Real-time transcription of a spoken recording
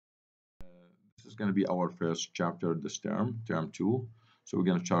is going to be our first chapter this term, term 2. So we're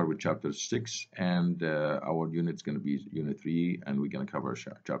going to start with chapter 6, and our unit is going to be unit 3, and we're going to cover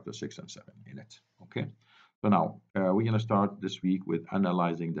chapter 6 and 7 in it. Okay. So now we're going to start this week with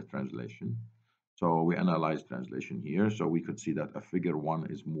analyzing the translation. So we analyze translation here. So we could see that a figure 1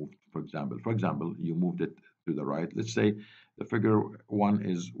 is moved, for example, you moved it to the right. Let's say the figure 1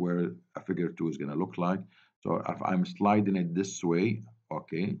 is where a figure 2 is going to look like. So if I'm sliding it this way,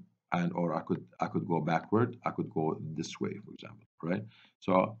 okay, and or I could go backward, I could go this way, for example, right?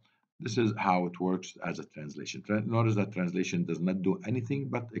 So this is how it works as a translation. Notice that translation does not do anything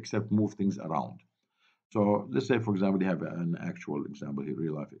but except move things around. So let's say, for example, you have an actual example here,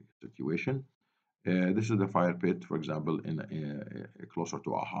 real life situation. This is the fire pit, for example, in closer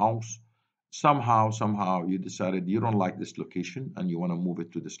to a house. Somehow you decided you don't like this location and you want to move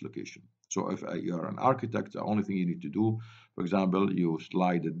it to this location. So if you're an architect, the only thing you need to do, for example, you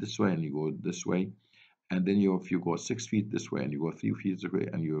slide it this way and you go this way, and then if you go 6 feet this way and you go 3 feet this way,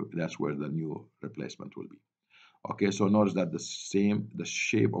 and that's where the new replacement will be. Okay, so notice that the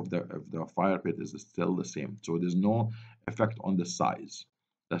shape of the fire pit is still the same. So there's no effect on the size.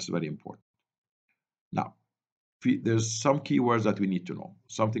 That's very important. Now, there's some keywords that we need to know.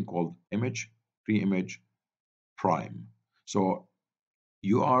 Something called image, pre-image, prime. So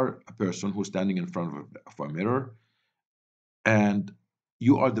you are a person who's standing in front of a mirror, and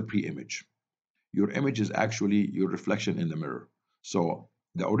you are the pre-image. Your image is actually your reflection in the mirror. So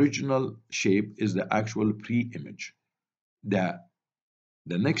the original shape is the actual pre-image. The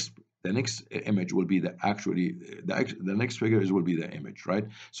next image will be the next figure will be the image, right?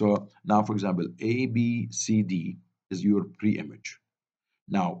 So now, for example, A, B, C, D is your pre-image.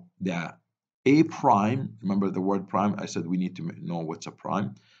 Now the A prime, remember the word prime, I said we need to know what's a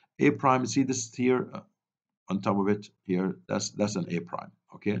prime. A prime, see this here on top of it here, that's an A prime.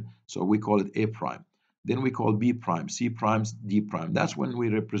 Okay, so we call it A prime. Then we call B prime, C primes, D prime. That's when we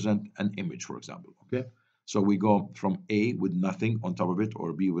represent an image, for example. Okay, so we go from A with nothing on top of it,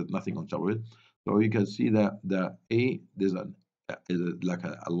 or B with nothing on top of it. So you can see that the A, there's like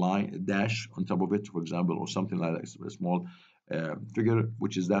a line, a dash on top of it, for example, or something like that, a small figure,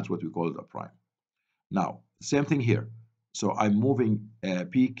 that's what we call it a prime. Now, same thing here. So I'm moving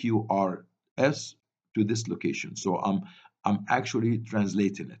PQRS to this location. So I'm actually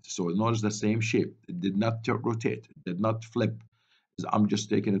translating it. So notice the same shape. It did not rotate. It did not flip. I'm just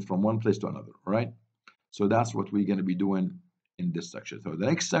taking it from one place to another, right? So that's what we're going to be doing in this section. So the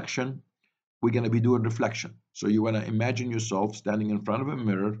next section, we're going to be doing reflection. So you want to imagine yourself standing in front of a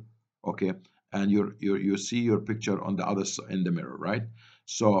mirror, okay, and you see your picture on the other side in the mirror, right?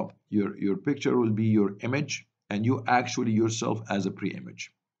 So your picture will be your image, and you actually yourself as a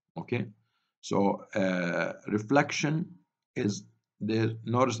pre-image, okay? So reflection is there.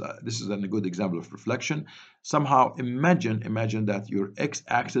 Notice that this is a good example of reflection. Somehow imagine that your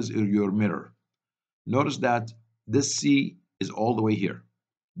x-axis is your mirror. Notice that this C is all the way here.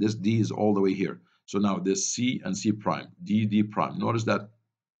 This D is all the way here. So now this C and C prime, D, D prime. Notice that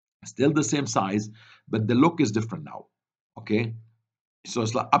still the same size, but the look is different now. Okay. So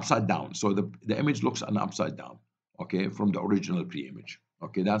it's like upside down. So the image looks an upside down. Okay. From the original pre-image.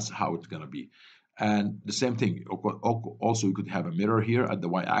 Okay. That's how it's going to be. And the same thing. Also, you could have a mirror here at the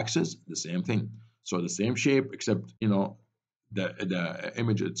y-axis. The same thing. So the same shape, except, the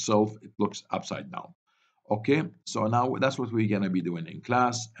image itself, it looks upside down. Okay, so now that's what we're gonna be doing in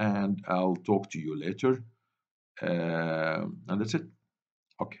class, and I'll talk to you later. And that's it.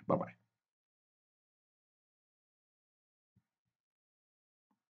 Okay, bye-bye.